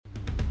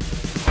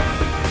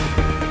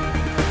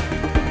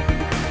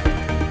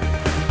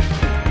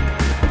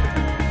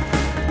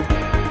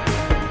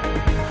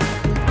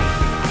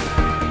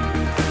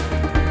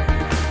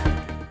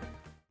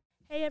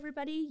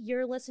everybody.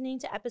 You're listening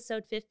to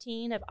episode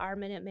 15 of Our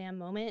Minuteman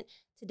Moment.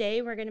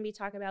 Today, we're going to be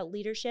talking about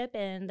leadership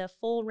and the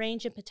full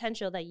range and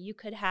potential that you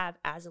could have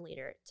as a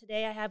leader.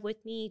 Today, I have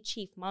with me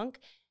Chief Monk,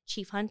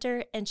 Chief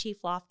Hunter, and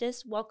Chief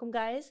Loftus. Welcome,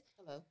 guys.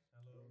 Hello.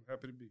 Hello.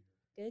 Happy to be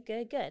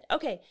here. Good.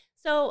 Okay,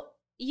 so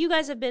you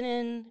guys have been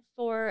in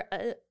for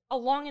a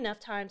long enough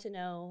time to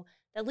know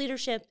that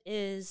leadership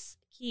is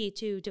key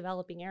to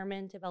developing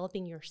airmen,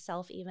 developing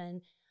yourself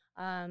even.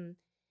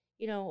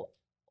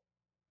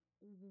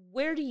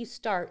 Where do you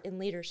start in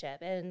leadership?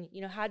 And,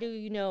 how do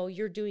you know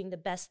you're doing the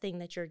best thing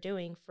that you're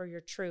doing for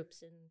your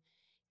troops and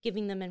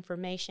giving them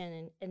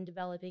information and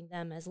developing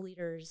them as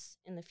leaders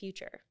in the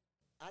future?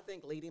 I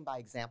think leading by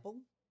example,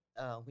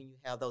 when you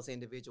have those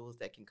individuals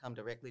that can come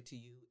directly to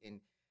you and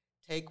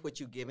take what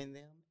you're giving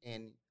them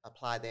and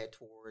apply that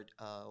toward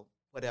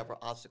whatever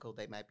obstacle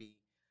they might be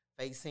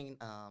facing,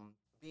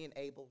 being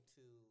able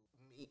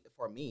to,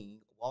 for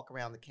me, walk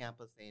around the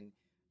campus and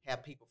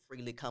have people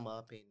freely come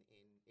up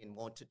and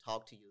want to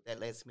talk to you. That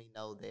lets me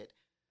know that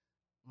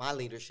my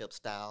leadership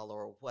style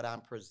or what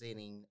I'm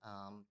presenting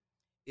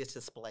is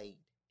displayed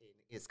and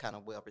is kind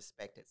of well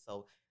respected.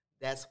 So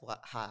that's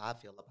how I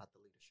feel about the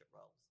leadership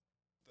roles.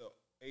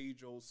 The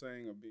age-old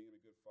saying of being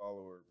a good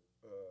follower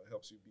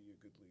helps you be a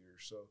good leader.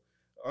 So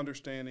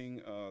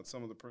understanding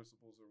some of the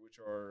principles of which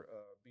are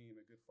being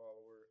a good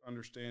follower,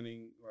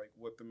 understanding like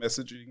what the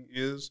messaging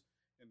is,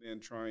 and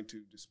then trying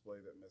to display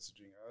that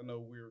messaging. I know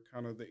we're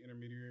kind of the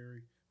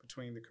intermediary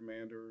between the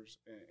commanders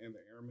and the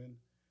airmen,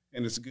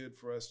 and it's good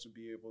for us to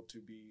be able to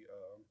be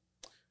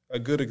a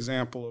good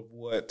example of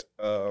what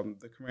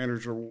the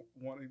commanders are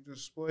wanting to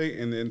display,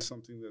 and then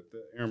something that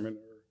the airmen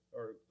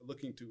are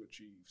looking to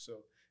achieve.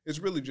 So it's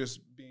really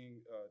just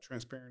being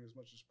transparent as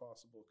much as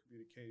possible,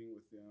 communicating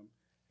with them,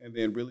 and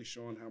then really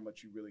showing how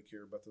much you really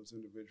care about those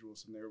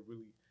individuals, and they're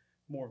really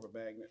more of a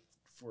magnet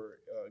for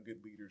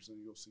good leaders,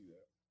 and you'll see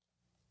that.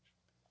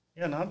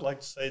 Yeah, and I'd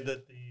like to say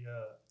that the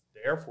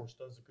Air Force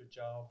does a good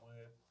job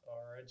with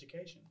our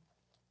education.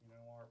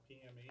 Our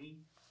PME,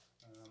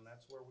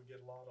 that's where we get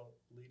a lot of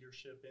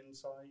leadership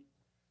insight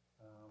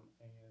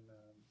and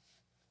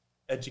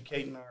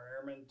educating our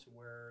airmen to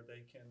where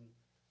they can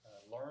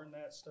learn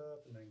that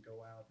stuff and then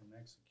go out and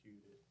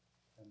execute it.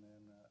 And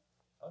then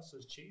us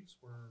as chiefs,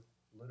 we're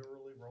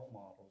literally role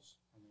models.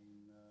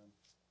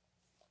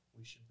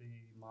 We should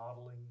be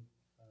modeling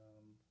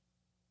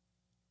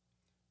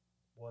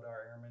what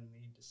our airmen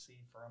need to see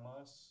from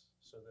us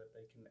so that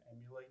they can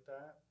emulate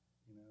that,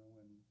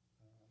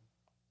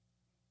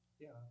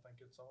 I think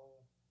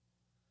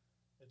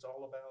it's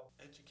all about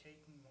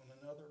educating one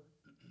another,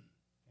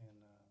 and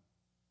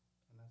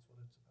that's what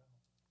it's about.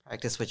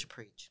 Practice what you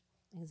preach.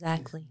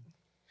 Exactly.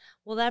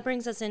 Well, that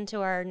brings us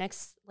into our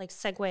next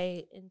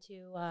segue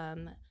into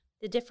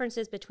the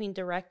differences between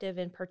directive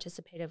and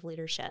participative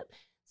leadership.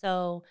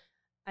 So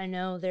I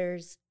know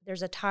there's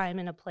a time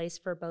and a place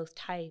for both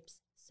types.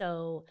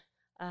 So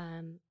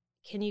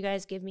can you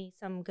guys give me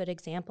some good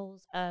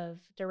examples of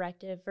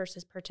directive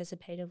versus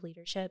participative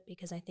leadership?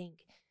 Because I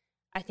think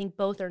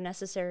both are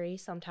necessary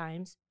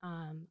sometimes,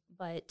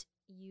 but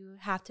you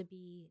have to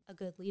be a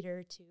good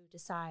leader to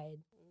decide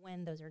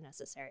when those are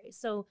necessary.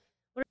 So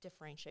what do you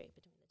differentiate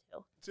between the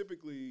two?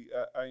 Typically,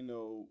 I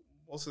know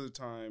most of the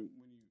time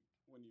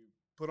when you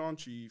put on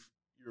chief,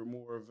 you're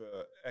more of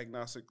a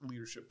agnostic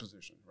leadership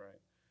position,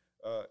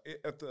 right?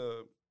 At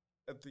the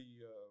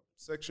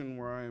section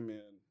where I am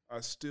in, I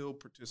still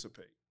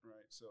participate,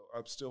 right? So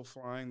I'm still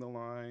flying the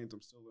lines,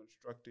 I'm still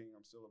instructing,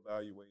 I'm still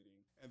evaluating.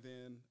 And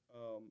then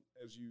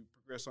as you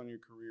progress on your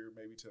career,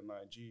 maybe to an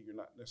IG, you're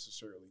not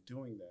necessarily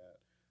doing that.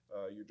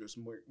 You're just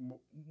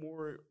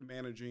more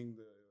managing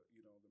the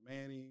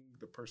manning,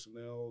 the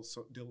personnel,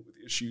 so dealing with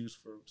issues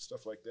for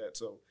stuff like that.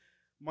 So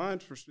mine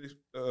for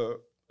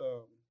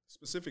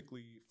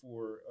specifically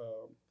for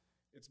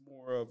it's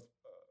more of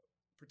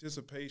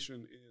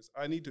participation is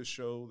I need to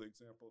show the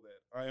example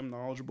that I am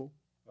knowledgeable.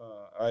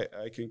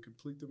 I can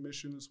complete the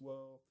mission as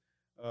well,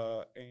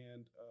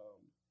 and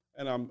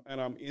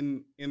I'm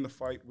in the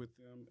fight with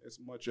them as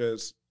much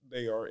as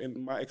they are.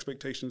 And my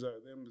expectations out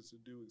of them is to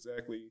do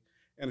exactly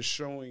and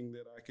showing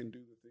that I can do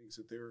the things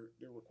that they're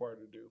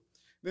required to do.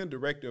 Then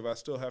directive, I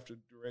still have to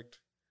direct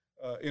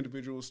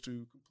individuals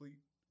to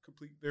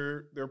complete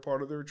their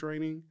part of their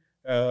training,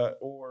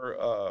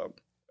 or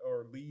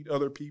lead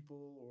other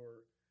people,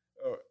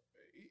 or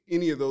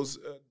any of those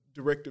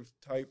directive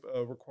type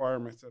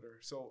requirements that are.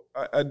 So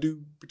I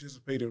do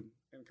participate in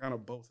kind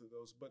of both of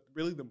those, but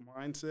really the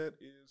mindset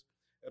is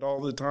at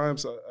all the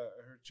times. I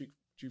heard Chief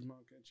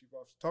Monk and Chief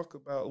Officer talk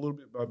about a little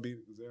bit about being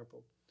an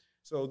example.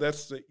 So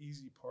that's the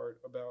easy part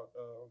about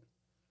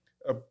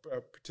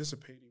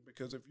participating,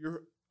 because if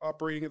you're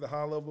operating at the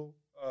high level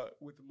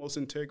with the most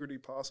integrity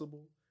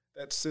possible,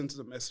 that sends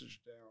the message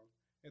down.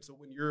 And so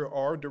when you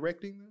are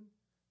directing them,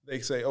 they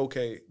say,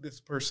 okay, this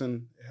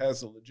person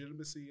has the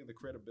legitimacy and the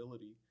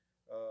credibility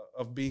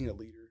of being a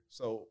leader,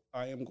 so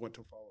I am going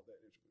to follow that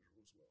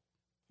individual as well.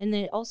 And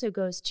then it also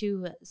goes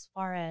to as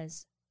far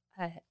as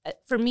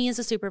for me as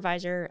a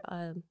supervisor,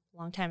 a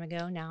long time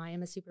ago, now I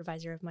am a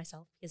supervisor of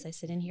myself because I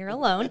sit in here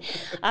alone.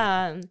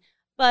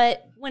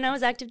 But when I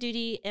was active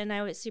duty and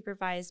I would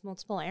supervise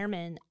multiple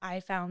airmen,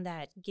 I found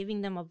that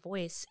giving them a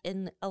voice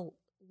and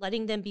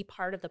letting them be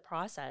part of the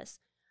process,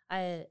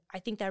 I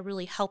think that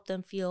really helped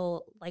them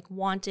feel like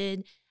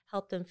wanted,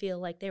 helped them feel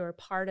like they were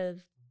part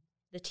of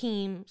the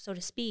team, so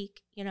to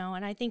speak, and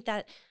I think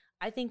that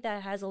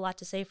has a lot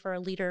to say for a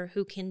leader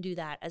who can do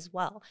that as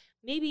well.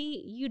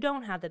 Maybe you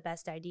don't have the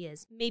best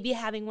ideas. Maybe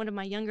having one of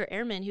my younger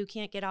airmen who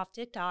can't get off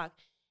TikTok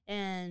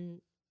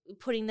and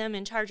putting them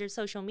in charge of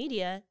social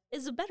media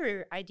is a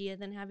better idea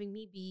than having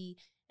me be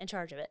in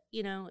charge of it.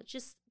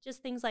 Just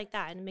things like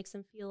that, and it makes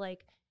them feel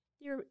like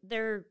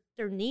they're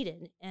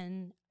needed.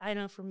 And I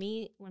know for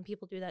me, when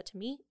people do that to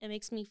me, it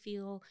makes me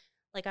feel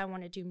like I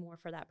want to do more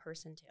for that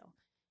person too.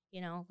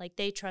 Like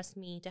they trust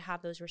me to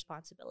have those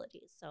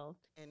responsibilities. So,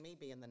 and me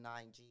being the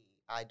 9G,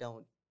 I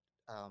don't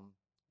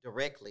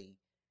directly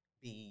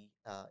be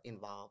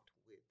involved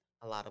with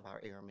a lot of our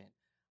airmen.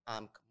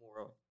 I'm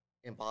more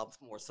involved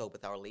more so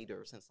with our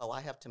leaders. And so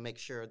I have to make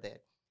sure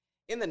that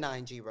in the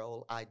 9G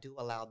role, I do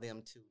allow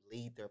them to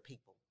lead their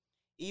people.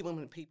 Even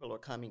when people are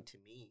coming to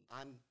me,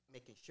 I'm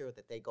making sure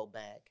that they go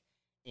back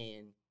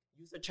and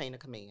use a chain of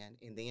command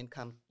and then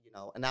come,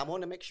 and I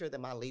want to make sure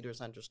that my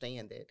leaders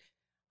understand that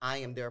I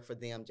am there for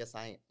them just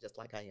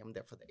like I am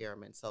there for the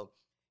airmen. So,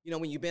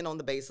 when you've been on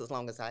the base as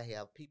long as I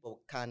have, people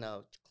kind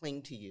of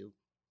cling to you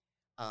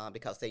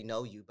because they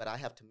know you. But I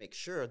have to make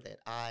sure that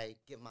I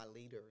give my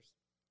leaders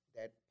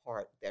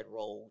that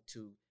role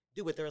to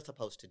do what they're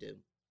supposed to do.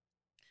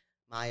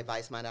 My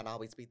advice might not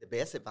always be the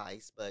best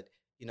advice, but,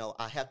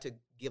 I have to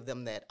give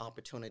them that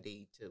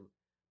opportunity to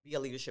be a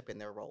leadership in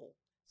their role.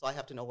 So I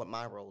have to know what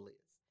my role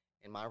is.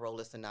 And my role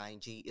as the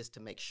 9G is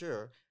to make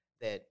sure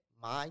that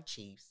my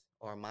chiefs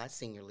or my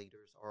senior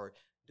leaders are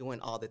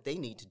doing all that they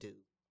need to do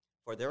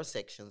for their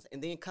sections,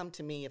 and then come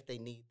to me if they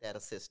need that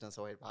assistance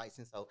or advice.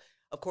 And so,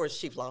 of course,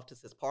 Chief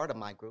Loftus is part of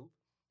my group,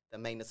 the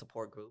maintenance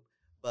support group,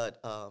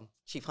 but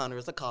Chief Hunter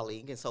is a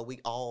colleague, and so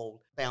we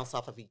all bounce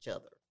off of each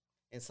other.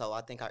 And so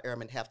I think our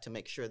airmen have to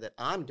make sure that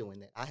I'm doing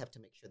that. I have to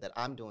make sure that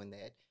I'm doing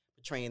that,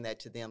 portraying that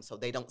to them so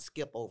they don't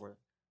skip over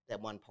that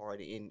one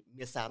part and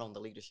miss out on the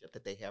leadership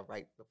that they have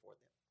right before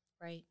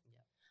them. Right.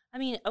 I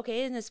mean,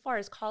 okay, and as far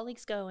as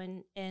colleagues go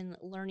and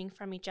learning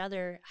from each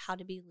other how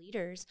to be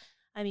leaders,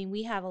 I mean,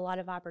 we have a lot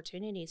of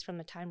opportunities from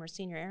the time we're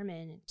senior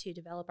airmen to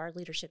develop our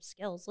leadership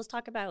skills. Let's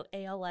talk about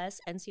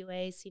ALS,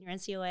 NCOA, senior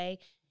NCOA.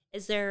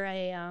 Is there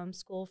a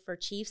school for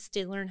chiefs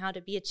to learn how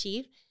to be a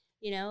chief?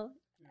 Yeah,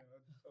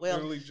 Well,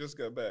 literally just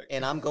got back.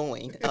 And I'm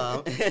going,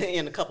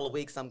 in a couple of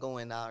weeks, I'm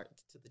going to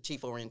the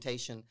chief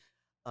orientation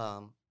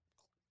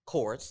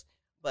course.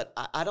 But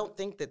I don't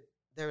think that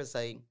there is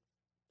a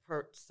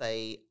per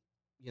se,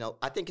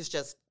 I think it's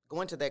just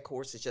going to that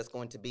course is just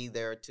going to be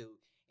there to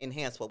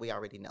enhance what we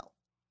already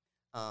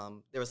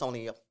know. There's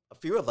only a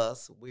few of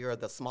us. We are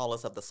the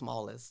smallest of the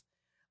smallest.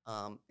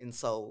 And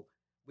so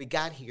we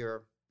got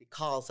here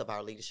because of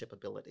our leadership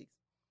abilities.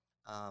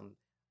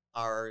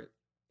 Our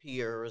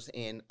peers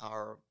and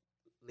our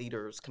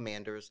leaders,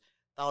 commanders,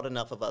 thought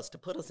enough of us to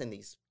put us in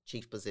these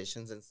chief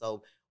positions. And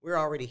so we're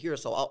already here.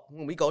 So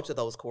when we go to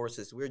those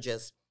courses, we're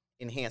just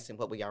enhancing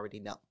what we already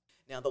know.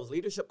 Now, those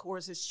leadership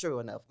courses, true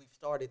enough, we've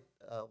started,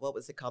 what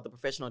was it called, the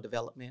professional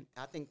development.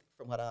 I think,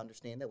 from what I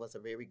understand, that was a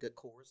very good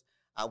course.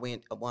 I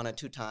went 1 or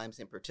 2 times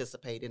and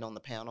participated on the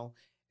panel.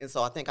 And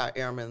so I think our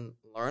airmen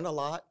learned a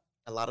lot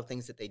of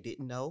things that they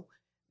didn't know.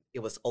 It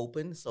was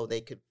open, so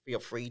they could feel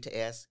free to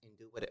ask and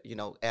do what,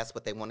 ask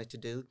what they wanted to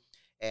do,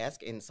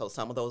 ask. And so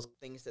some of those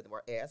things that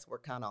were asked were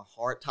kind of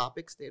hard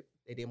topics that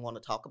they didn't want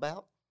to talk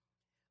about,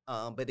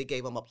 but it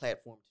gave them a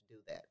platform to do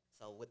that.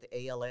 So with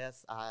the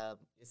ALS,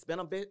 it's been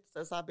a bit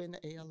since I've been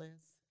to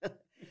ALS.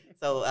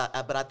 So,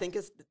 but I think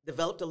it's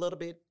developed a little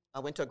bit. I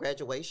went to a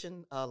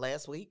graduation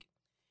last week.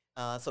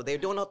 So they're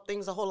doing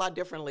things a whole lot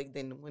differently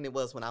than when it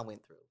was when I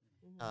went through.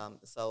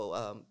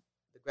 Mm-hmm.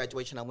 The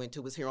graduation I went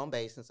to was here on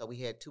base, and so we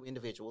had 2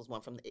 individuals,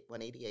 one from the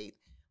 188th,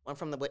 one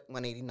from the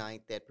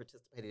 189th that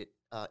participated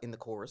in the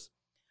course.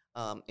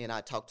 And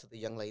I talked to the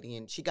young lady,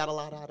 and she got a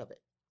lot out of it.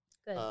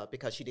 Good.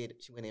 Because she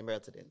went in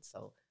resident.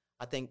 So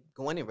I think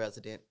going in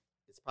resident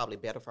is probably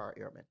better for our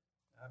airmen.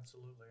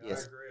 Absolutely.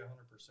 Yes. I agree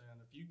 100%.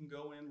 If you can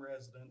go in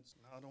residence,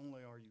 not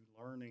only are you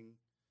learning,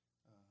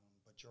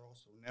 but you're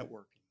also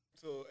networking.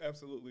 So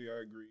absolutely,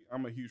 I agree.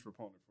 I'm a huge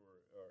proponent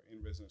for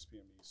in-residence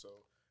PME. So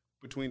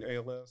between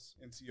ALS,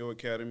 NCO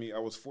Academy, I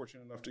was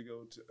fortunate enough to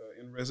go to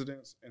in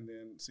residence, and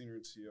then senior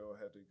NCO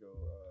had to go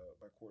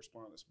by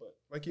correspondence. But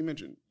like you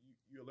mentioned,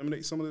 you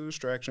eliminate some of the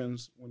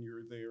distractions when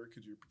you're there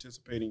because you're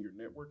participating, you're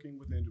networking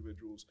with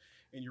individuals,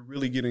 and you're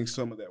really getting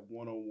some of that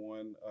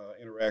one-on-one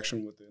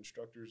interaction with the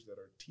instructors that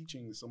are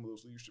teaching some of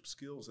those leadership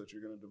skills that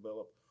you're going to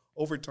develop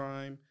over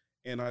time.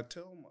 And I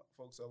tell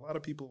folks, a lot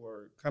of people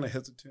are kind of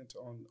hesitant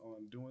on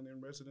doing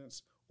in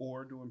residence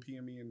or doing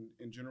PME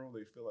in general.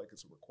 They feel like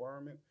it's a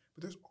requirement,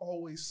 but there's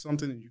always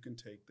something that you can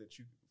take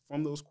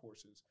from those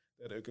courses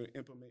that are going to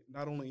implement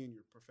not only in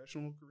your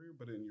professional career,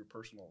 but in your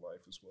personal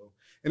life as well.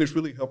 And it's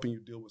really helping you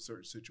deal with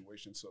certain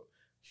situations. So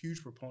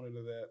huge proponent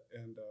of that.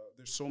 And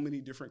there's so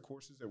many different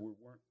courses that we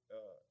weren't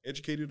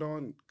educated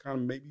on, kind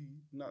of maybe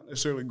not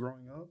necessarily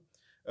growing up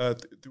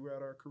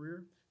throughout our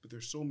career, but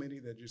there's so many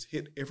that just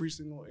hit every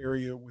single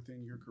area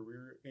within your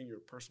career and your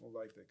personal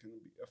life that can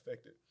be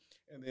affected.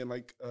 And then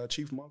like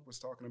Chief Monk was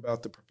talking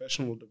about the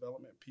professional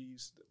development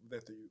piece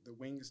that the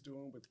wing is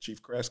doing with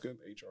Chief Kraska,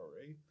 the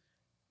HRA.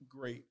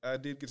 Great. I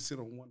did get to sit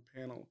on one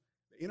panel.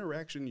 The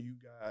interaction you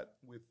got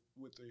with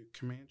the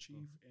command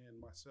chief and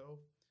myself,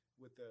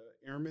 with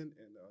the airmen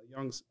and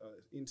young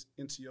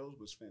NCOs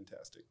was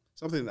fantastic.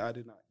 Something that I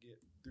did not get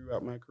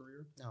throughout my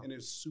career. No. And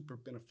it's super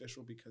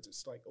beneficial because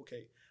it's like,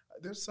 okay,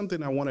 there's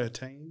something I want to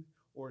attain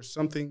or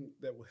something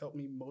that will help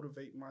me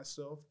motivate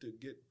myself to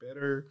get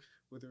better,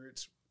 whether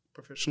it's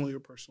professionally or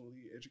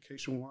personally,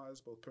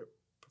 education-wise, both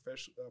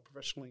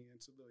professionally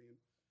and civilian,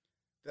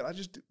 that I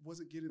just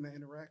wasn't getting that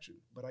interaction.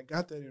 But I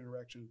got that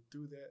interaction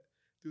through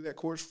that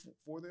course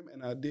for them,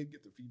 and I did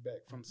get the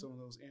feedback from some of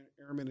those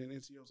airmen and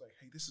NCOs like,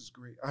 hey, this is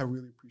great. I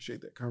really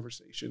appreciate that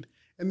conversation.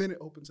 And then it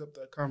opens up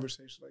the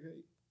conversation like,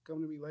 hey, come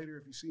to me later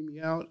if you see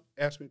me out,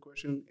 ask me a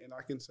question, and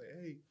I can say,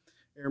 hey,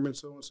 Airman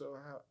so-and-so,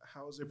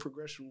 how is their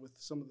progression with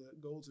some of the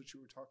goals that you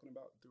were talking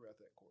about throughout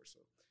that course?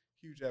 So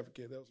huge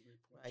advocate. That was a great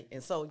point. Right,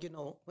 and so,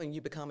 when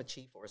you become a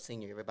chief or a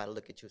senior, everybody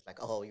look at you, it's like,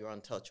 oh, you're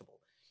untouchable.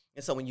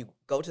 And so when you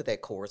go to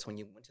that course, when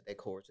you went to that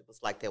course, it was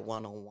like that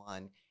one-on-one.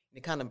 And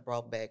it kind of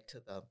brought back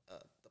to the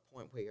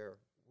point where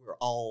we're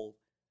all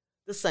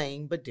the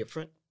same but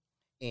different.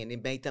 And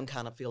it made them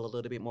kind of feel a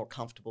little bit more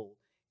comfortable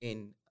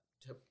to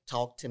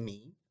talk to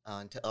me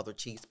and to other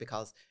chiefs,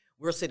 because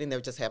we're sitting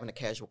there just having a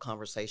casual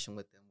conversation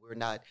with them. We're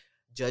not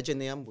judging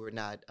them. We're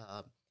not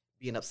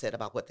being upset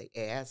about what they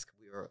ask.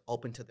 We're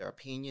open to their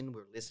opinion.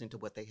 We're listening to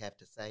what they have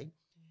to say.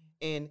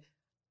 And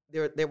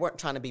they weren't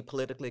trying to be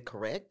politically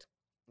correct.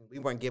 We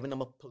weren't giving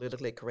them a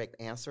politically correct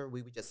answer.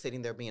 We were just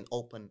sitting there being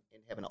open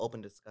and having an open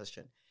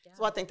discussion. Yeah.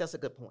 So I think that's a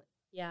good point.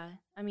 Yeah.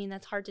 I mean,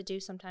 that's hard to do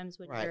sometimes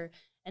when you're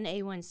an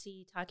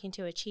A1C talking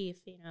to a chief,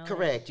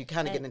 Correct. You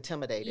kind of get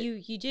intimidated.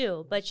 You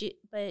do, but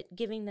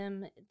giving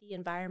them the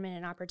environment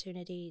and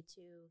opportunity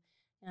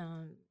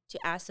to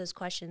ask those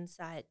questions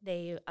that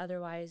they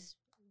otherwise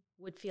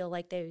would feel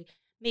like they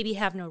maybe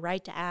have no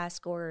right to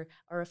ask or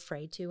are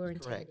afraid to or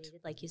intimidated,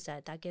 Correct. Like you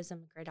said, that gives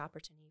them a great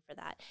opportunity for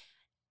that.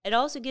 It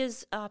also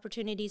gives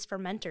opportunities for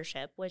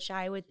mentorship, which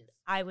I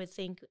would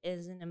think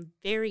is a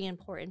very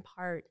important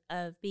part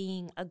of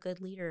being a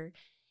good leader,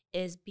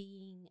 is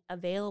being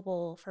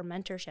available for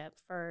mentorship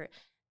for,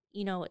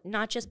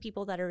 not just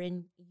people that are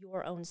in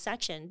your own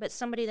section, but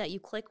somebody that you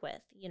click with.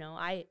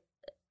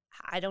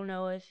 I don't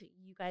know if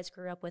you guys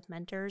grew up with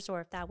mentors or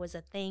if that was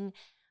a thing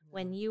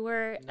when you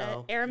were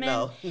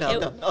airman.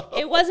 No.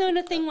 It wasn't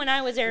a thing when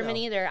I was airman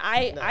either.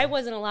 I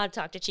wasn't allowed to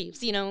talk to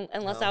chiefs,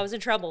 unless I was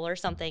in trouble or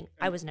something.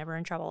 I was never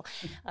in trouble.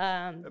 But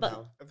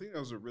I think that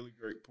was a really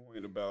great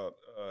point about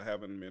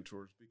having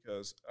mentors,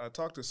 because I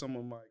talked to some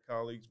of my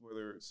colleagues,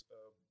 whether it's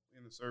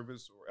in the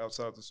service or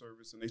outside the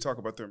service, and they talk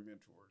about their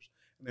mentors.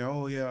 And they're,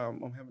 oh, yeah,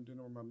 I'm having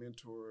dinner with my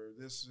mentor,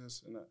 this.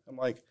 And I'm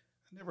like,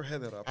 I never had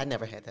that opportunity. I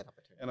never had that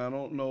opportunity. And I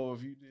don't know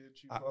if you did,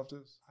 Chief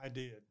Loftus. I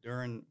did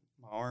during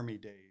my Army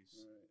days.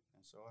 Right.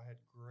 So I had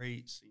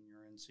great senior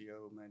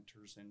NCO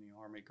mentors in the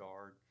Army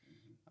Guard,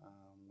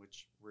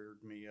 which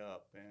reared me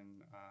up,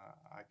 and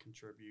I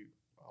contribute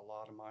a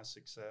lot of my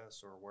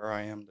success or where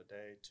I am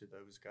today to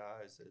those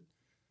guys that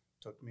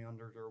took me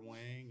under their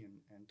wing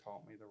and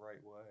taught me the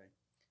right way.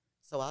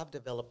 So I've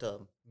developed a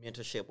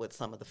mentorship with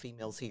some of the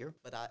females here,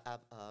 but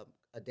I've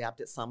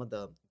adapted some of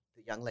the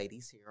young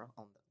ladies here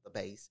on the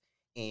base,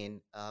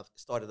 and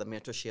started a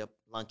mentorship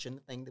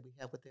luncheon thing that we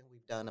have with them.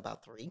 We've done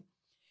about 3.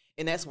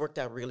 And that's worked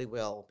out really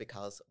well,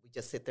 because we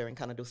just sit there and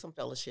kind of do some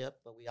fellowship,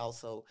 but we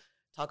also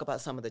talk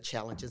about some of the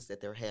challenges that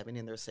they're having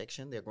in their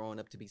section. They're growing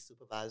up to be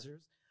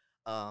supervisors.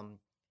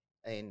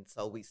 And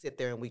so we sit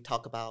there and we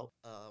talk about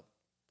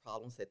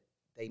problems that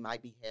they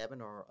might be having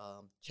or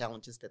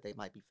challenges that they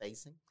might be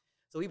facing.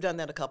 So we've done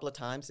that a couple of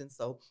times, and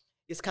so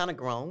it's kind of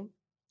grown,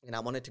 and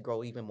I want it to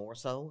grow even more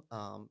so.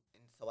 And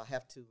so I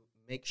have to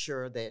make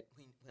sure that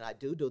when I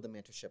do the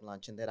mentorship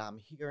luncheon, that I'm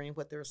hearing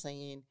what they're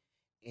saying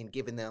and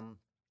giving them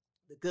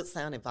the good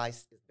sound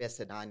advice as best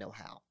that I know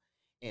how,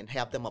 and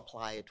have them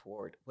apply it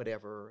toward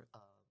whatever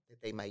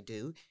that they may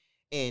do.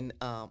 And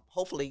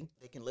hopefully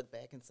they can look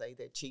back and say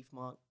that Chief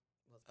Monk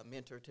was a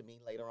mentor to me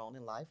later on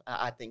in life.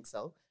 I think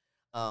so,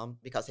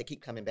 because they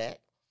keep coming back.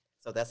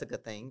 So that's a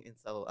good thing. And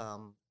so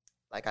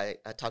like I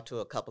talked to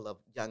a couple of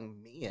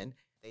young men,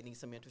 they need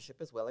some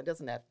mentorship as well. It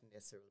doesn't have to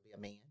necessarily be a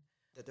man.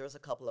 That there's a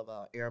couple of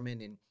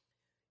airmen and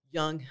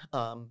young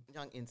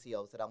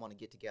NCOs that I want to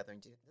get together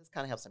and just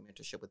kind of have some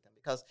mentorship with them,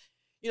 because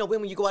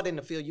when you go out in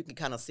the field, you can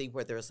kind of see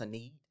where there's a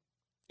need,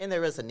 and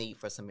there is a need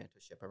for some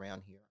mentorship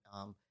around here.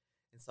 And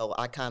so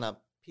I kind of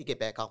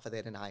piggyback off of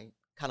that, and I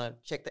kind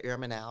of check the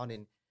airmen out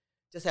and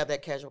just have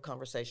that casual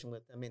conversation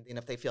with them. And then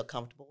if they feel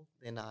comfortable,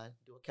 then I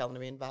do a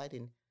calendar invite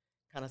and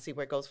kind of see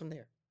where it goes from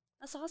there.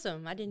 That's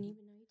awesome. I didn't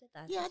even know you did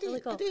that. Yeah, That's I really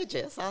did. cool. I did,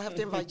 Jess. I'll have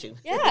to invite you.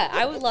 Yeah,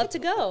 I would love to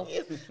go.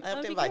 Yes, I have That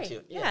would to be invite great.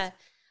 you. Yeah.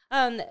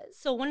 Yes.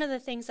 So one of the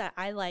things that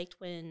I liked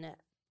when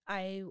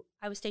I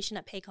was stationed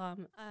at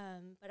PACOM,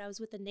 but I was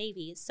with the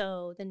Navy.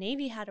 So the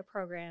Navy had a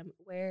program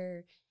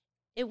where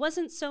it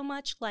wasn't so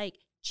much like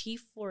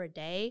chief for a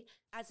day.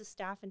 As a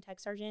staff and tech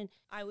sergeant,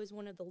 I was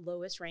one of the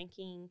lowest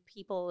ranking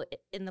people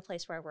in the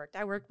place where I worked.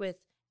 I worked with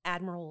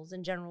admirals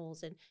and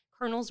generals, and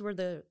colonels were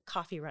the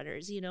coffee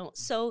runners, you know.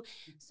 So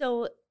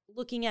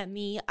looking at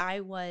me,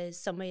 I was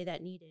somebody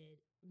that needed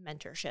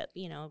mentorship,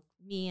 you know,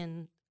 me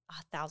and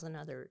 1,000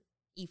 other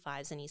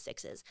E5s and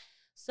E6s.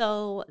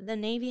 So the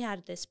Navy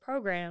had this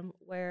program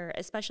where,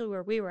 especially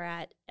where we were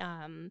at,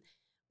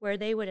 where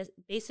they would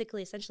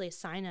basically essentially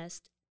assign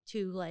us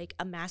to like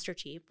a master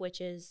chief, which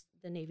is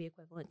the Navy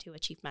equivalent to a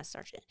chief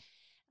master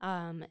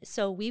sergeant.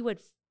 So we would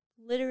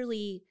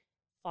literally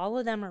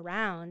follow them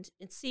around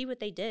and see what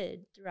they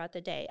did throughout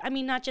the day. I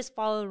mean, not just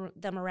follow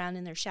them around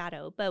in their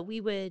shadow, but we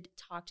would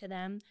talk to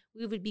them.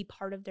 We would be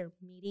part of their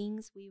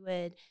meetings. We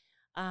would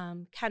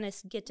kind of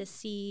get to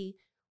see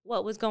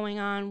what was going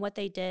on, what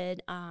they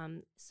did.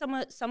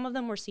 Some of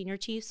them were senior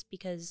chiefs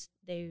because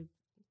they,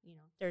 you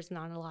know, there's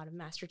not a lot of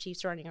master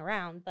chiefs running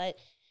around, but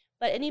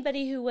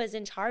anybody who was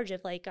in charge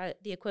of like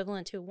the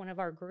equivalent to one of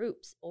our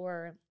groups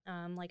or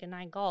like a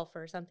 9 golf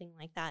or something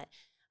like that,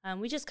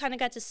 we just kind of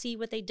got to see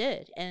what they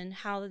did and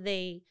how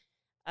they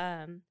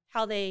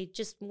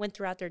just went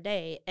throughout their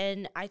day.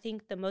 And I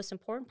think the most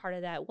important part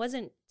of that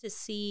wasn't to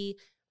see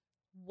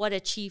what a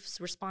chief's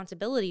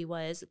responsibility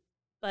was,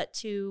 but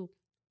to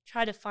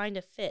try to find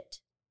a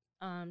fit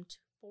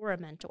for a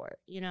mentor,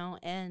 you know.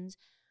 And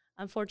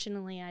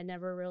unfortunately, I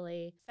never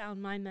really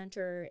found my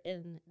mentor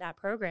in that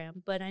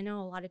program, but I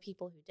know a lot of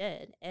people who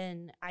did.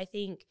 And I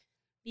think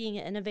being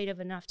innovative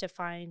enough to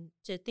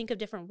think of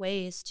different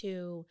ways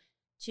to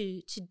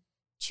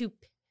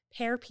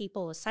pair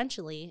people,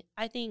 essentially,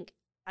 I think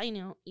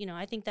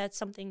I think that's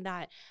something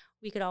that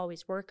we could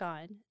always work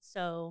on.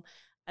 So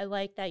I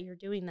like that you're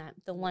doing that.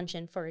 The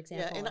luncheon, for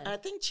example. Yeah, and I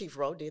think Chief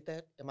Rowe did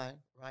that. Am I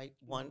right?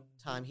 One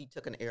time he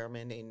took an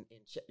airman and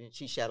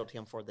she shadowed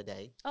him for the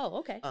day. Oh,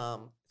 okay.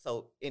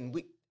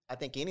 I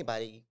think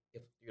anybody,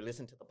 if you're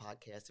listening to the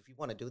podcast, if you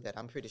want to do that,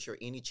 I'm pretty sure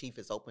any chief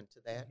is open to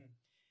that,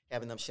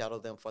 having them shadow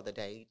them for the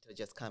day to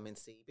just come and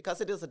see,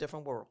 because it is a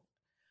different world.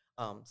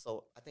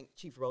 So I think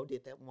Chief Rowe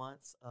did that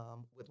once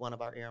with one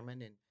of our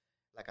airmen, and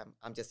like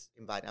I'm just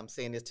inviting. I'm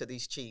saying this to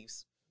these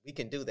chiefs. We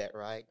can do that,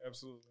 right?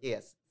 Absolutely.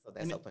 Yes. So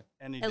that's open.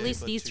 At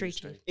least these 3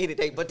 chiefs. Any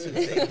day but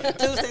Tuesday.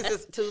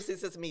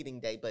 Tuesdays is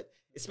meeting day, but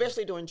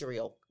especially during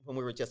drill when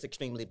we were just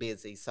extremely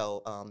busy.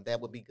 So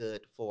that would be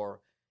good for,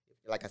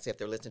 like I said, if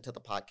they're listening to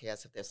the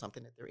podcast, if there's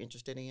something that they're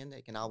interested in,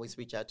 they can always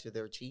reach out to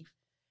their chief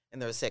in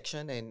their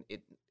section. And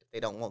if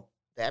they don't want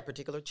that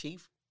particular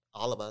chief,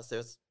 all of us,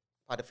 there's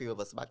quite a few of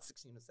us, about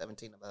 16 or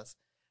 17 of us,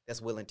 that's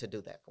willing to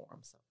do that for them.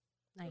 So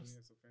nice. I think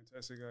it's a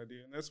fantastic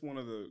idea. And that's one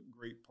of the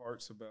great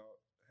parts about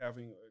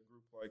having a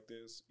group like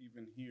this,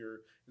 even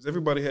here, is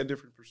everybody had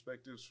different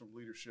perspectives from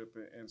leadership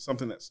and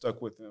something that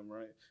stuck with them,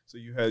 right? So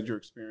you had your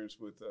experience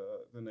with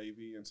the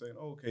Navy and saying,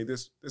 oh, okay,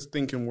 this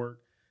thing can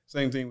work.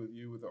 Same thing with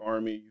you with the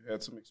Army. You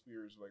had some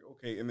experience, like,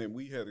 okay, and then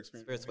we had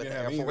experience with the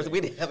Air Force. We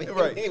didn't have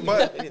anything.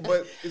 Right,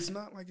 but it's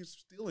not like it's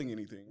stealing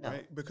anything, No.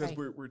 right? Because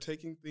Right. we're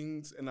taking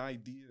things and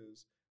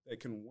ideas that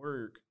can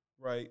work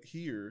right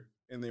here,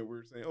 and then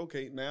we're saying,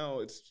 okay, now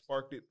it's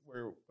sparked it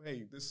where,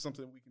 hey, this is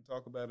something we can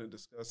talk about and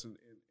discuss and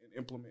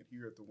implement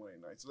here at the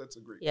Wayne Knight. So that's a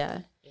great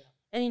Yeah.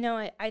 And, you know,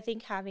 I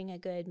think having a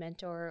good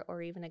mentor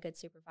or even a good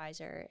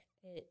supervisor,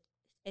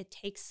 it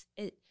takes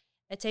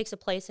a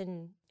place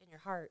in your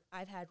heart.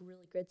 I've had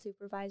really good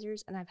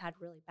supervisors and I've had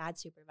really bad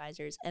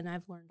supervisors, and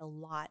I've learned a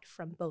lot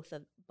from both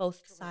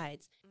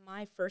sides.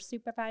 My first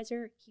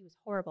supervisor, he was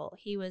horrible.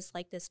 He was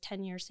like this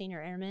 10-year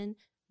senior airman.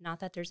 Not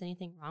that there's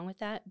anything wrong with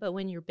that, but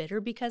when you're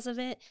bitter because of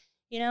it,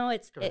 you know,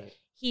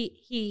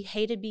 he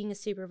hated being a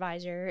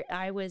supervisor.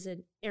 I was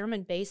an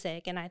airman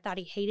basic, and I thought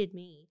he hated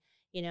me.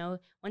 You know,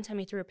 one time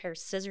he threw a pair of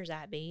scissors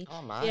at me.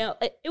 Oh my! You know,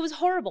 it was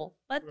horrible.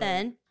 But Right.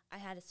 then I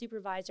had a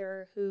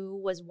supervisor who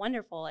was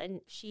wonderful,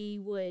 and she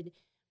would,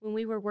 when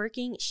we were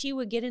working, she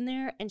would get in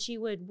there and she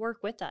would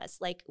work with us.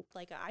 Like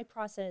I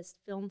processed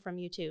film from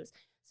U2s.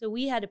 So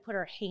we had to put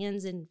our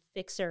hands in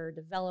Fixer,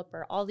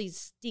 Developer, all these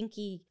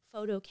stinky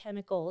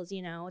photochemicals,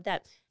 you know,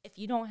 that if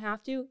you don't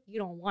have to, you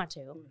don't want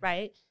to,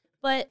 right?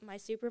 But my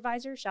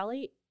supervisor,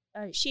 Shelly,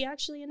 she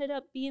actually ended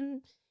up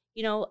being,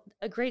 you know,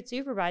 a great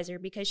supervisor,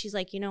 because she's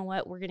like, you know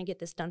what, we're going to get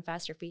this done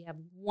faster if we have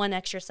one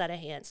extra set of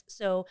hands.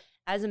 So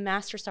as a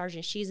master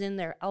sergeant, she's in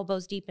there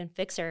elbows deep in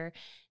Fixer,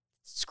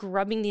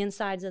 scrubbing the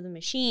insides of the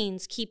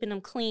machines, keeping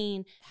them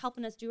clean,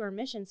 helping us do our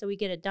mission so we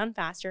get it done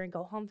faster and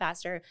go home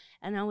faster.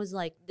 And I was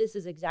like, this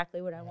is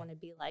exactly what I want to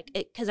be like,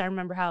 because I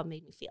remember how it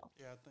made me feel.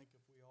 Yeah, I think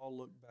if we all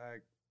look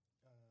back,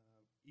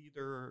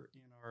 either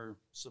in our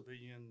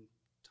civilian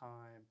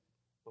time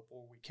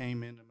before we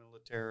came in the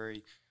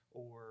military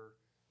or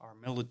our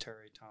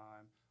military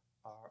time,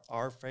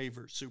 our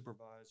favorite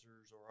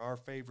supervisors or our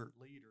favorite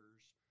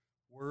leaders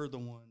were the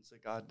ones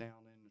that got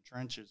down in the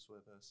trenches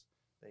with us.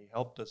 they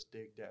helped us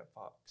dig that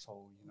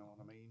foxhole, you know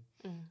what I mean?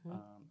 Mm-hmm.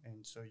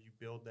 And so you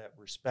build that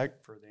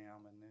respect for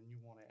them, and then you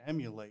want to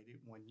emulate it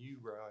when you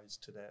rise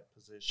to that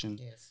position.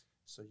 Yes.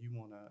 So you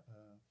want to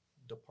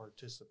the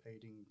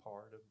participating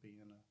part of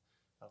being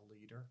a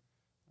leader.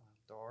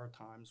 There are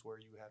times where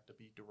you have to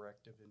be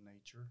directive in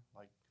nature,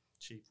 like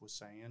Chief was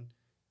saying.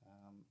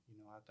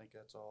 I think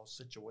that's all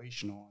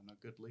situational, and a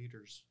good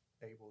leader's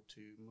able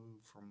to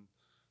move from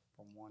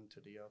one to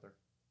the other.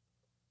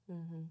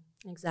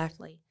 Mm-hmm.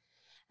 Exactly.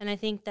 And I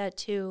think that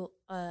too,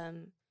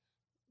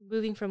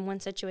 moving from one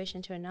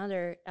situation to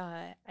another,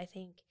 I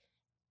think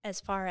as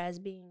far as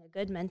being a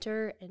good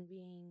mentor and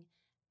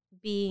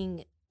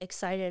being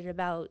excited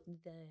about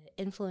the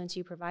influence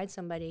you provide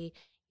somebody,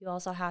 you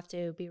also have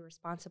to be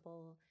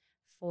responsible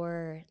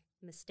for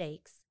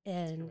mistakes.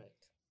 And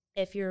Correct.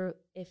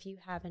 if you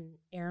have an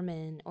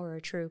airman or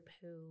a troop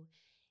who,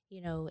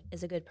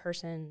 is a good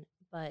person,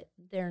 but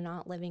they're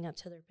not living up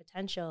to their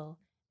potential,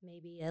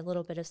 maybe a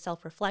little bit of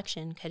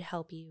self-reflection could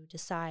help you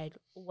decide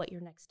what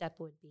your next step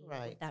would be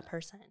Right. with that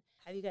person.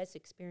 Have you guys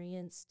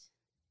experienced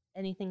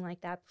anything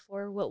like that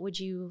before? What would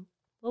you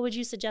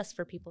suggest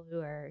for people who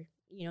are,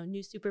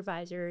 new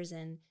supervisors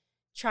and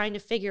trying to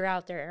figure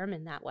out their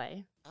airmen that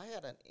way? I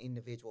had an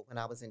individual when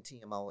I was in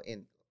TMO,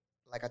 and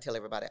like I tell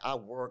everybody, I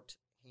worked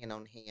hand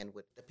on hand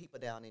with the people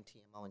down in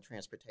TMO and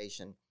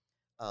transportation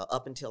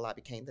up until I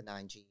became the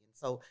 9G. And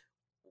so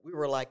we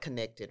were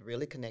connected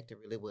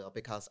really well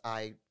because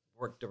I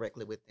worked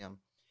directly with them.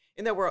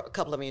 And there were a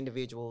couple of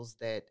individuals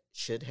that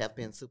should have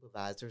been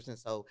supervisors. And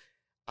so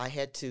I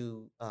had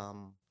to,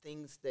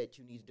 things that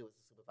you need to do as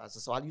a supervisor.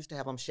 So I used to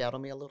have them shadow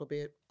me a little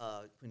bit.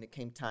 When it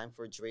came time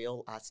for a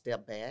drill, I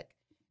stepped back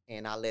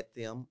and I let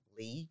them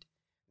lead.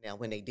 Now,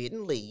 when they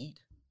didn't lead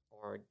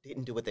or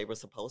didn't do what they were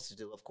supposed to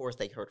do, of course,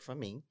 they heard from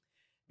me.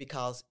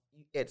 Because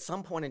at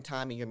some point in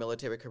time in your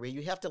military career,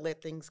 you have to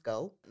let things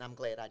go. And I'm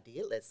glad I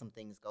did let some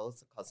things go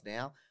because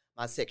now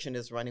my section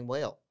is running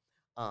well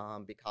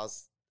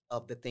because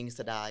of the things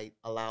that I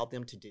allowed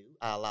them to do.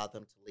 I allowed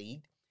them to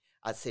lead.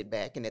 I sit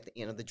back, and at the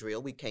end of the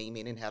drill, we came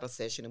in and had a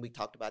session, and we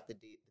talked about the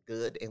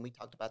good and we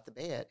talked about the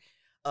bad.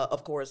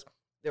 Of course,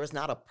 there is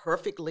not a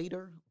perfect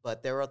leader,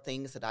 but there are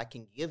things that I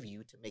can give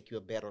you to make you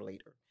a better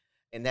leader.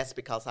 And that's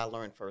because I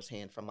learned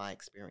firsthand from my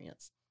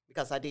experience.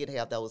 Because I did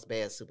have those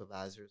bad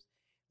supervisors.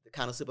 The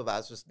kind of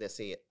supervisors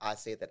that I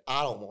said that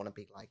I don't want to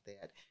be like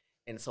that.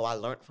 And so I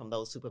learned from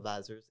those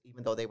supervisors.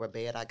 Even though they were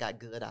bad, I got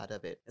good out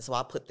of it. And so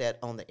I put that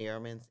on the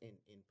airmen and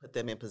put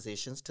them in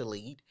positions to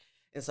lead.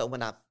 And so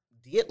when I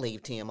did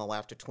leave TMO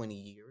after 20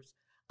 years,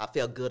 I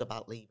felt good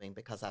about leaving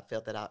because I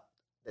felt that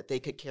they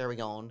could carry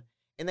on,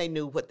 and they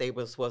knew what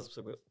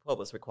what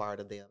was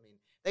required of them. And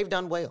they've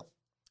done well.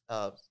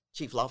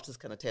 Chief Loftus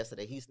can attest to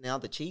that. He's now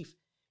the chief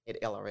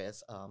at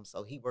LRS.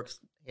 So he works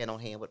hand on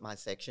hand with my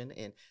section,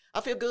 and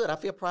I feel good. I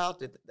feel proud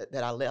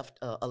that I left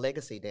a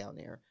legacy down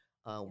there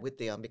with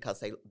them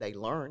because they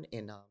learned,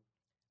 and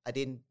I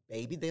didn't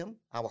baby them.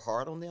 I was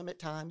hard on them at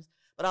times,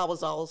 but I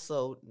was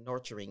also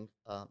nurturing,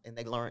 and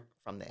they learned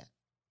from that.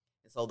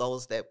 And so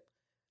those that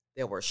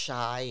were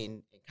shy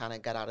and kind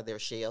of got out of their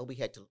shell, you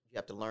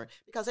have to learn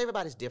because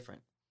everybody's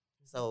different.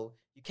 So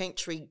you can't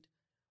treat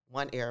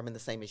one airman the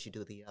same as you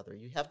do the other.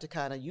 You have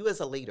to you as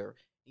a leader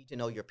need to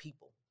know your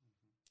people.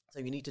 So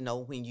you need to know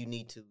when you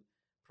need to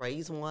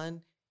praise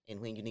one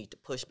and when you need to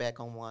push back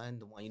on one,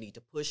 the one you need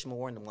to push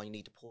more and the one you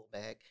need to pull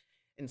back.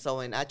 And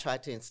I try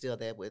to instill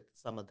that with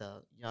some of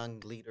the young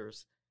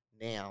leaders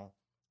now,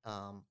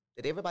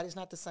 that everybody's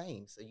not the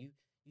same. So you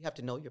have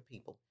to know your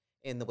people.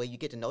 And the way you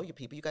get to know your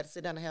people, you got to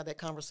sit down and have that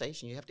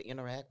conversation. You have to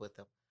interact with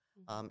them.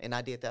 And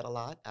I did that a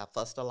lot. I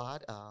fussed a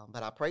lot,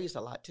 but I praised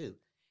a lot too.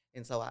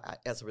 And so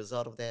as a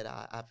result of that,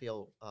 I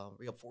feel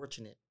real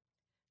fortunate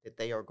that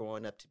they are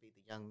growing up to be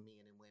the young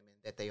men and women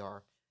that they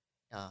are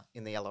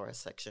in the LRS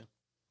section.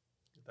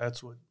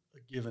 That's what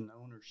given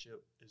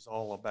ownership is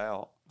all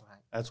about. Right.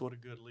 That's what a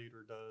good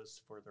leader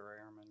does for their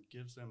airmen,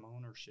 gives them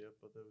ownership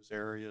of those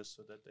areas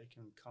so that they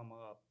can come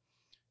up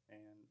and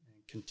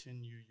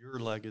continue your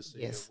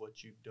legacy Yes. of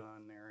what you've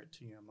done there at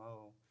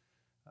TMO.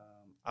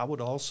 I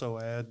would also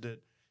add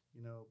that,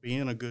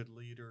 being a good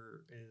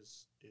leader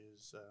is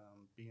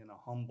being a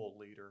humble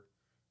leader.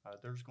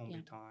 There's going to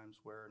be times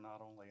where not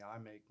only I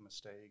make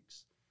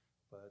mistakes,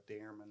 but the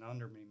airmen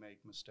under me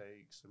make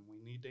mistakes, and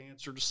we need to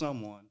answer to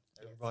someone.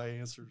 Yes. Everybody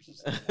answers to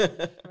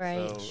someone.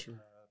 Right. So Sure.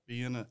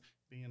 being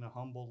a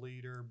humble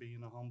leader,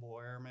 being a humble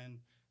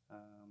airman,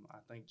 I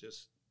think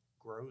just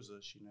grows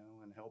us,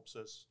 and helps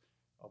us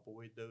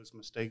avoid those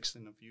mistakes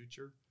in the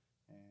future,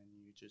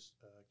 and you just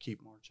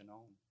keep marching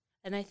on.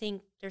 And I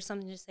think there's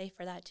something to say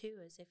for that too,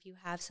 is if you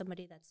have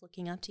somebody that's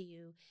looking up to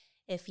you,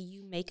 if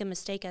you make a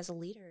mistake as a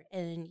leader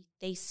and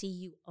they see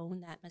you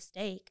own that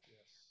mistake,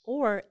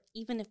 or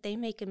even if they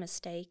make a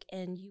mistake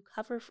and you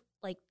cover,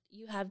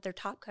 you have their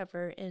top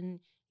cover and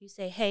you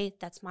say, hey,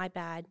 that's my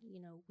bad,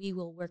 we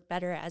will work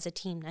better as a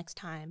team next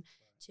time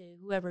to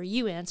whoever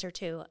you answer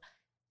to,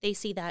 they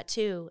see that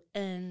too.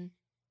 And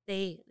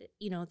they,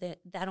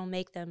 that'll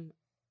make them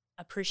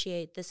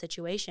appreciate the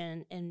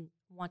situation and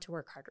want to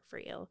work harder for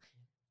you.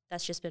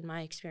 That's just been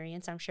my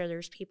experience. I'm sure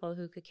there's people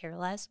who could care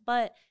less,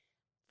 but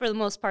for the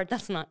most part,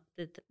 that's not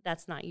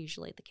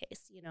usually the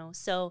case, you know.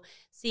 So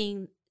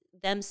seeing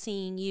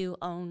you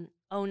own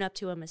up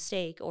to a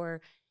mistake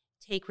or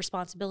take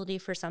responsibility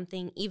for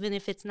something, even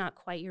if it's not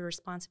quite your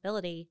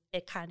responsibility,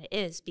 it kind of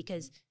is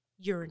because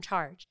you're in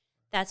charge.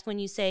 That's when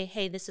you say,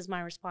 hey, this is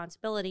my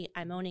responsibility,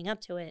 I'm owning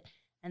up to it.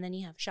 And then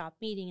you have shop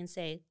meeting and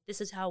say, this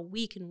is how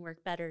we can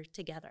work better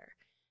together.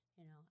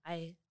 You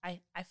know,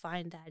 I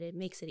find that it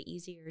makes it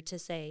easier to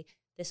say,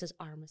 this is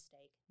our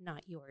mistake,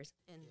 not yours.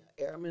 And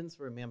airmen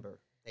remember,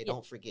 they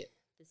don't forget.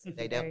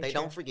 They true.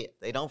 don't forget.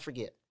 They don't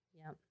forget.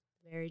 Yeah,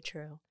 very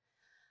true.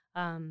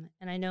 And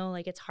I know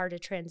like it's hard to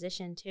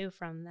transition too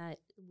from that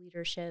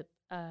leadership,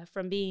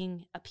 from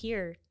being a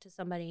peer to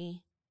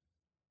somebody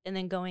and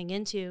then going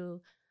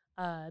into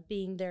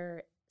being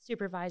their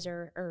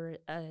supervisor or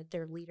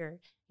their leader.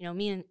 You know,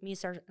 me and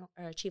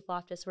Chief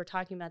Loftus were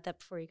talking about that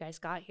before you guys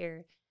got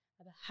here,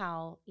 about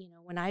how, you know,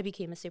 when I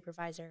became a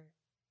supervisor,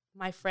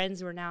 my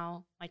friends were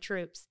now my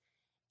troops,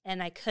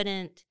 and I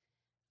couldn't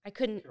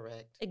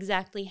Correct.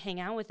 exactly hang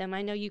out with them.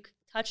 I know you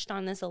touched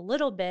on this a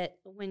little bit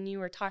when you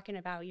were talking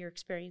about your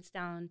experience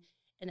down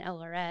in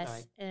LRS,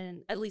 Right.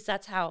 and at least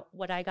that's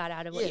what I got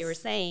out of what you were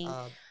saying.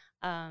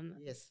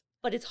 Yes.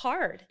 But it's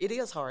hard. It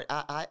is hard.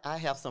 I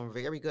have some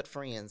very good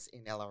friends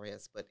in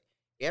LRS, but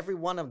every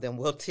one of them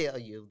will tell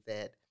you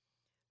that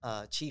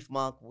Chief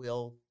Monk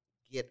will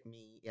get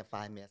me if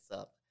I mess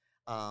up.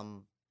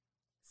 And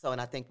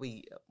I think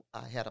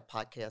I had a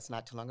podcast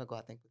not too long ago,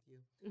 I think, with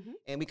you,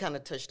 and we kind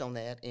of touched on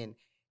that. And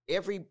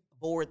every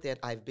board that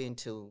I've been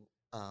to,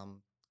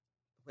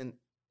 when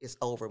it's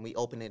over and we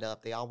open it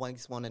up, they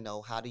always want to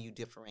know, how do you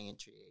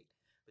differentiate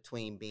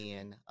between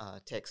being a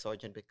tech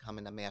sergeant,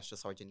 becoming a master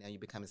sergeant, now you're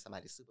becoming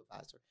somebody's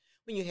supervisor?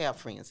 When you have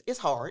friends, it's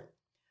hard,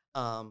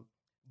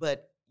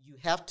 but you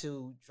have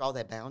to draw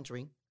that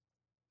boundary.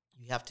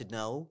 You have to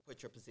know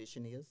what your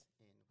position is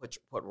and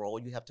what role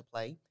you have to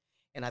play.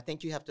 And I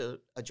think you have to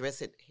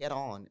address it head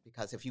on,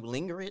 because if you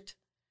linger it,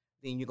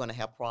 then you're going to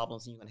have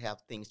problems and you're going to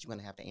have things you're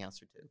going to have to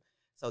answer to.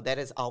 So that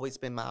has always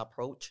been my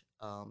approach,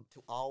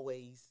 to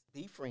always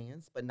be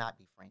friends, but not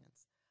be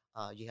friends.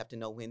 You have to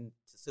know when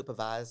to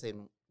supervise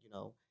and,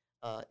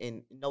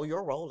 and know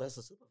your role as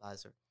a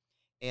supervisor.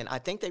 And I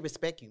think they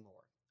respect you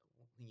more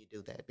when you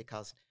do that,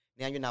 because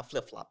now you're not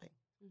flip-flopping.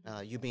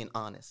 You're being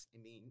honest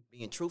and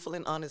being truthful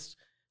and honest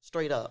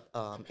straight up,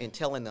 and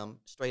telling them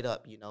straight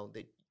up,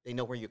 that they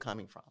know where you're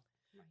coming from.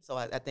 Right. So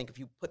I think if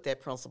you put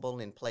that principle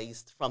in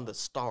place from the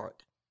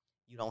start,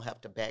 you don't have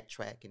to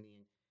backtrack and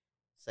then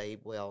say,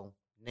 well,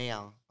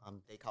 now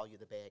they call you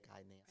the bad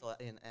guy now. So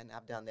and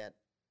I've done that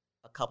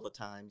a couple of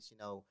times, and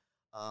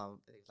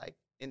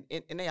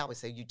they always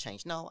say, you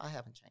changed. No, I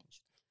haven't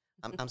changed.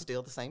 I'm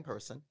still the same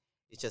person.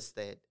 It's just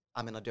that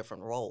I'm in a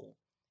different role.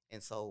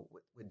 And so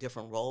with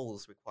different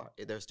roles,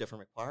 there's different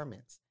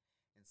requirements.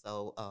 And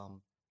so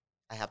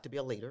I have to be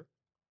a leader,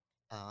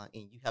 and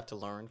you have to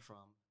learn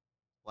from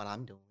what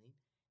I'm doing,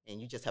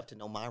 and you just have to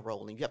know my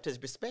role, and you have to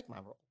respect my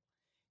role.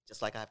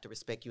 Just like I have to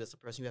respect you as a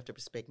person, you have to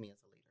respect me as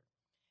a leader.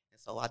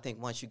 And so I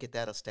think once you get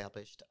that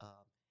established,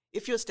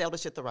 if you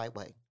establish it the right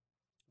way,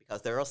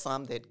 because there are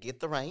some that get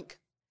the rank,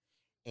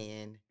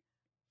 and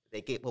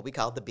they get what we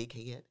call the big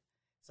head.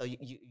 So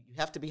you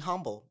have to be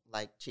humble,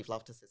 like Chief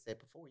Loftus has said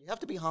before. You have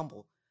to be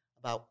humble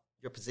about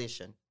your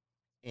position,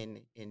 and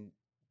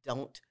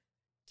don't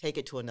take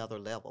it to another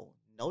level.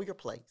 Know your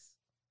place,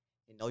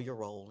 and know your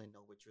role, and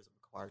know what you're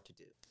required to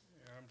do.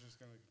 Yeah, I'm just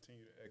going to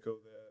continue to echo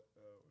that,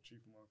 what Chief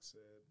Monk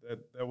said.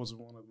 That was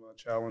one of my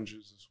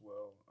challenges as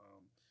well.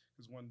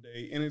 Because one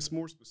day, and it's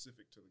more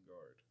specific to the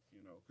Guard,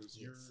 because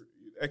you're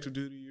active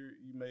duty,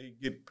 you may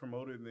get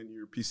promoted and then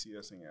you're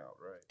PCSing out,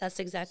 right? That's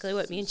exactly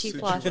what me and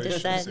Chief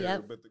Loftus said.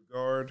 Yep. But the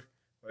Guard,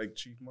 like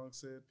Chief Monk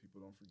said,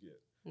 people don't forget.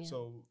 Yeah.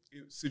 So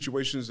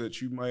situations that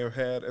you might have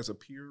had as a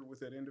peer with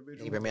that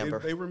individual,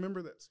 they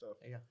remember that stuff.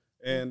 Yeah.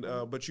 And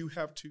but you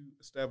have to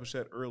establish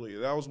that early.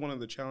 That was one of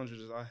the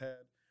challenges I had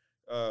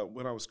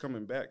when I was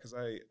coming back, because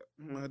I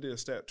did a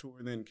stat tour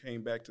and then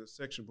came back to the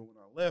section. But when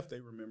I left, they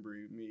remember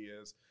me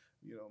as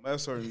Master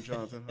Sergeant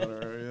Jonathan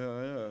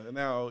Hunter. Yeah. And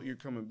now you're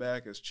coming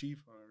back as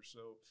Chief Hunter.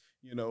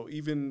 So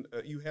even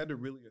you had to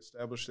really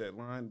establish that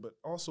line, but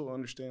also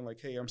understand, like,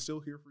 hey, I'm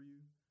still here for you.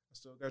 I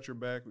still got your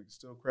back. We can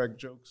still crack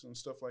jokes and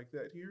stuff like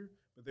that here.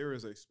 But there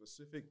is a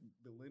specific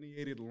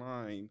delineated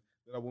line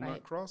that I will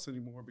not cross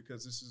anymore,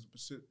 because this is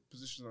the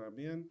position that I'm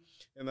in.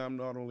 And I'm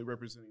not only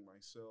representing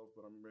myself,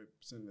 but I'm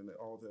representing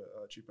all the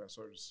Chief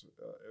Master Sergeants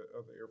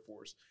of the Air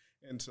Force.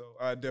 And so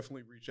I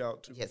definitely reach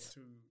out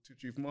to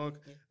Chief Monk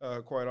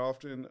quite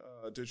often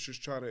to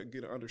just try to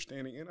get an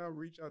understanding. And I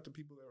reach out to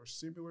people that are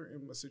similar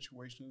in my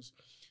situations.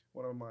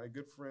 One of my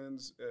good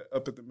friends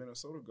up at the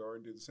Minnesota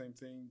Guard did the same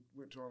thing,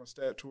 went on a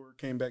stat tour,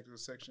 came back to the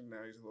section.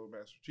 Now he's a little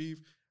Master Chief.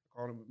 I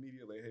called him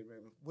immediately. Hey, man,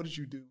 what did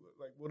you do?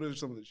 Like, what are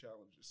some of the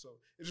challenges? So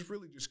it's just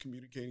really just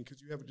communicating,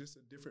 because you have just a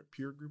different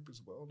peer group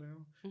as well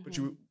now.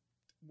 Mm-hmm.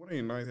 But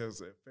 189th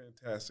has a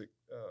fantastic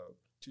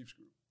Chiefs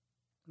group.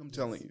 I'm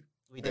telling you.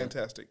 We do.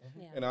 Fantastic.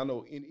 Yeah. And I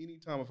know in any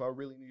time if I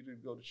really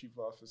needed to go to chief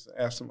office and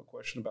ask him a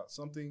question about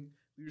something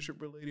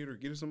leadership related or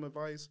get some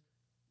advice,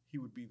 he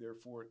would be there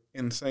for it.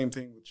 And the same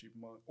thing with Chief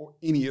Monk or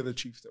any other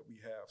chiefs that we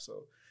have.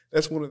 So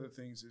that's one of the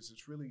things is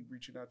it's really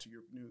reaching out to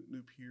your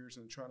new peers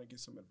and trying to get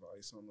some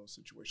advice on those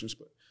situations.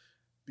 But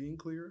being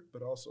clear,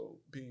 but also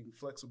being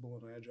flexible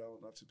and agile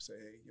enough to say,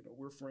 hey, you know,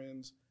 we're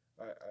friends.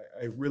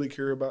 I really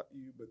care about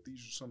you, but these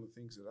are some of the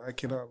things that I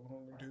cannot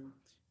longer do,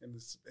 and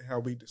this is how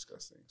we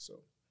discuss things. So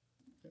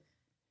yeah.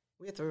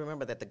 We have to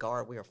remember that the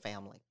Guard, we are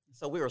family.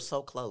 So we are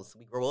so close.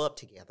 We grow up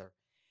together.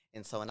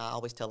 And so, and I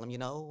always tell them, you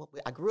know,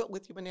 I grew up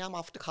with you, but now I'm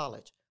off to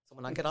college. So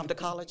when I get off to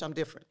college, I'm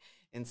different.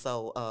 And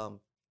so,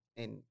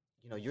 and,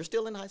 you know, you're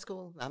still in high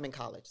school, I'm in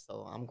college,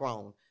 so I'm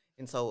grown.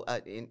 And so,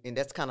 and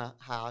that's kind of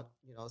how,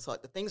 you know, so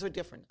the things are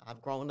different.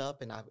 I've grown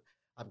up and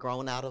I've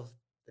grown out of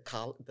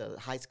the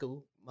high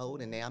school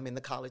mode, and now I'm in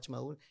the college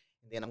mode,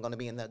 and then I'm going to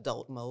be in the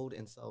adult mode.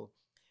 And so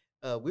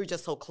we're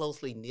just so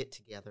closely knit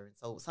together. And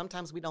so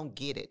sometimes we don't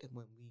get it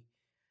when we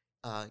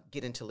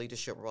get into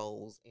leadership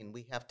roles, and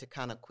we have to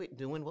kind of quit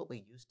doing what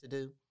we used to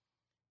do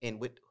and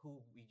with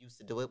who we used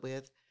to do it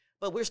with.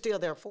 But we're still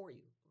there for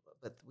you.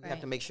 But we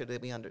have to make sure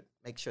that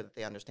make sure that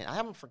they understand. I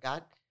haven't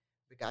forgot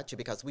you,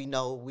 because we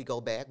know we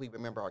go back. We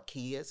remember our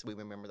kids. We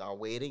remember our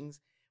weddings.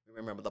 We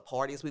remember the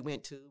parties we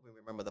went to. We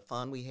remember the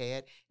fun we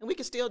had. And we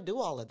can still do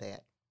all of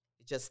that.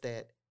 It's just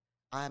that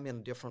I'm in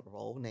a different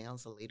role now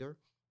as a leader.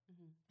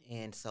 Mm-hmm.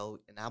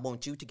 And I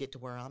want you to get to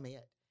where I'm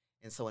at.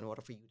 And so in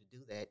order for you to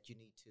do that, you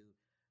need to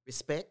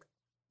respect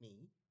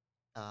me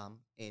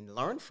and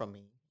learn from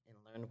me and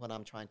learn what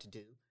I'm trying to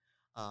do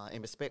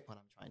and respect what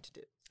I'm trying to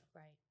do.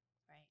 Right.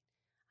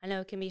 I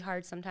know it can be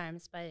hard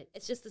sometimes, but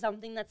it's just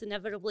something that's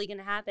inevitably going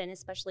to happen,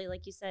 especially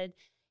like you said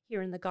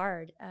here in the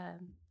Guard.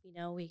 You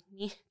know, me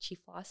and Chief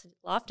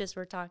Loftus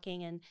were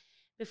talking, and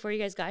before you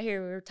guys got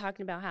here, we were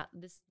talking about how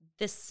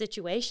this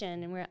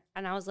situation,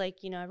 and I was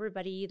like, you know,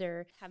 everybody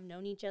either have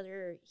known each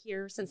other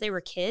here since they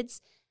were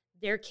kids,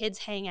 their kids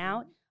hang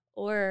out,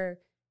 or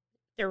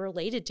they're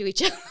related to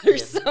each other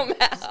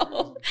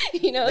somehow.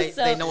 You know,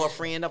 they know a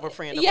friend of a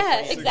friend of a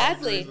friend. Yeah,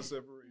 exactly.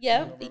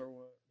 Yep.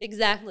 No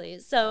Exactly.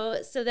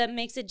 So that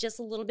makes it just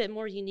a little bit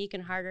more unique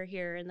and harder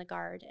here in the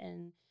Guard.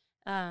 And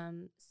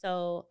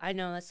so I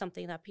know that's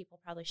something that people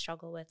probably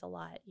struggle with a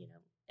lot, you know.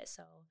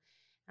 So,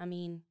 I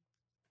mean,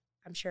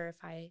 I'm sure if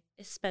I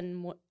spend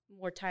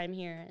more time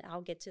here,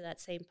 I'll get to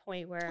that same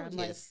point where I'm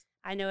like,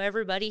 I know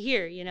everybody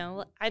here, you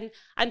know.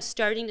 I'm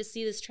starting to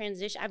see this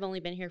transition. I've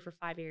only been here for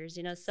 5 years,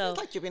 you know. So it's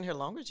like you've been here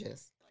longer,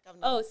 Jess.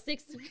 Oh,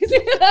 6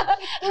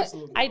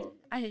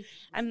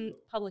 I'm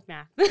public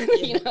math.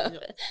 You know?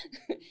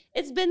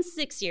 It's been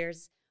 6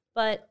 years,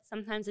 but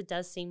sometimes it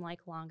does seem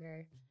like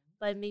longer.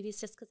 But maybe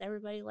it's just because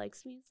everybody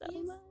likes me so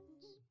much.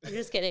 I'm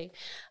just kidding.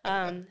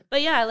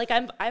 But yeah, like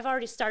I've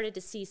already started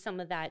to see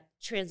some of that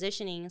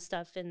transitioning and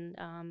stuff,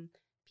 and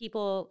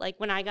people, like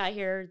when I got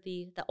here,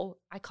 the old,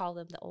 I call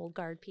them the old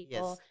Guard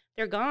people. Yes.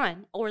 They're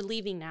gone or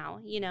leaving now.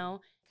 You know,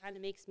 kind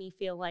of makes me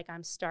feel like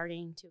I'm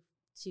starting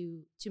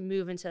to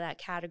move into that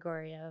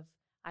category of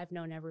I've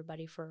known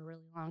everybody for a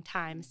really long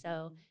time.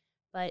 So,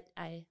 but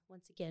I,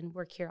 once again,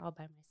 work here all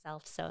by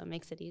myself. So it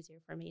makes it easier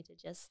for me to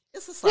just.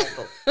 It's a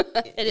cycle.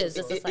 It is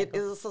a cycle. It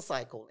is a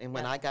cycle. And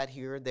when I got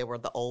here, there were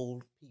the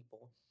old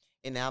people.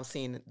 And now I'm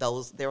seeing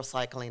those, they're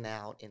cycling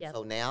out. And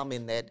so now I'm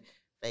in that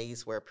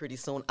phase where pretty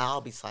soon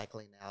I'll be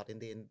cycling out. And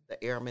then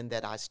the airmen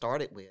that I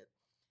started with,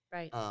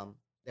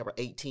 they were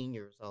 18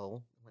 years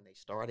old when they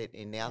started.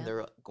 And now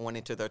they're going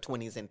into their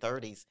 20s and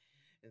 30s.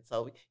 And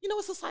so, you know,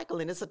 it's a cycle,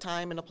 and it's a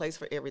time and a place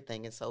for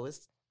everything. And so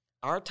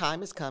our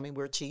time is coming.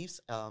 We're chiefs.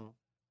 And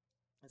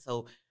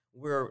so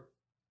we're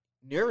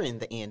nearing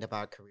the end of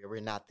our career. We're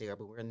not there,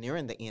 but we're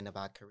nearing the end of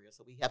our career.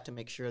 So we have to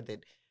make sure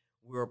that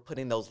we're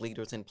putting those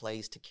leaders in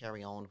place to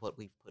carry on what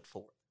we've put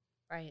forward.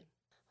 Right.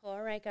 Well,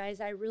 all right,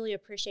 guys. I really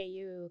appreciate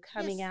you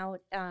coming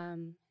out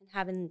and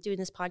doing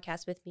this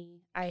podcast with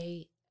me.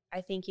 I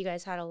think you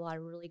guys had a lot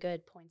of really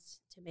good points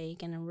to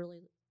make, and I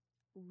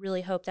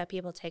really hope that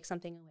people take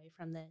something away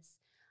from this.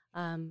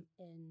 And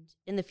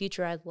in the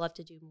future, I'd love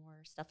to do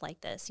more stuff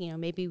like this. You know,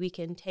 maybe we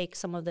can take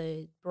some of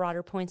the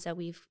broader points that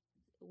we've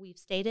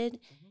stated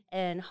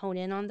and hone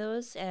in on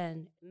those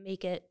and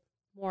make it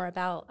more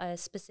about a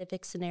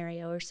specific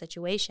scenario or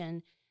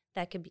situation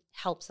that could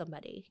help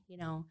somebody, you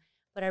know.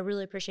 But I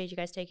really appreciate you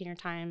guys taking your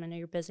time. I know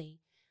you're busy.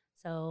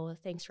 So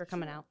thanks for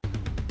coming out.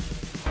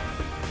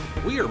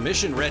 We are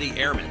Mission Ready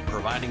Airmen,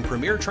 providing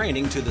premier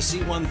training to the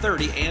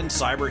C-130 and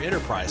cyber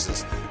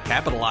enterprises,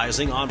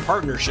 capitalizing on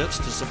partnerships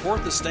to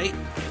support the state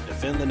and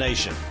defend the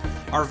nation.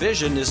 Our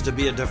vision is to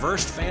be a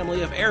diverse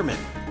family of airmen,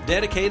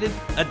 dedicated,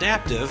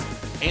 adaptive,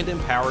 and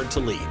empowered to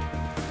lead.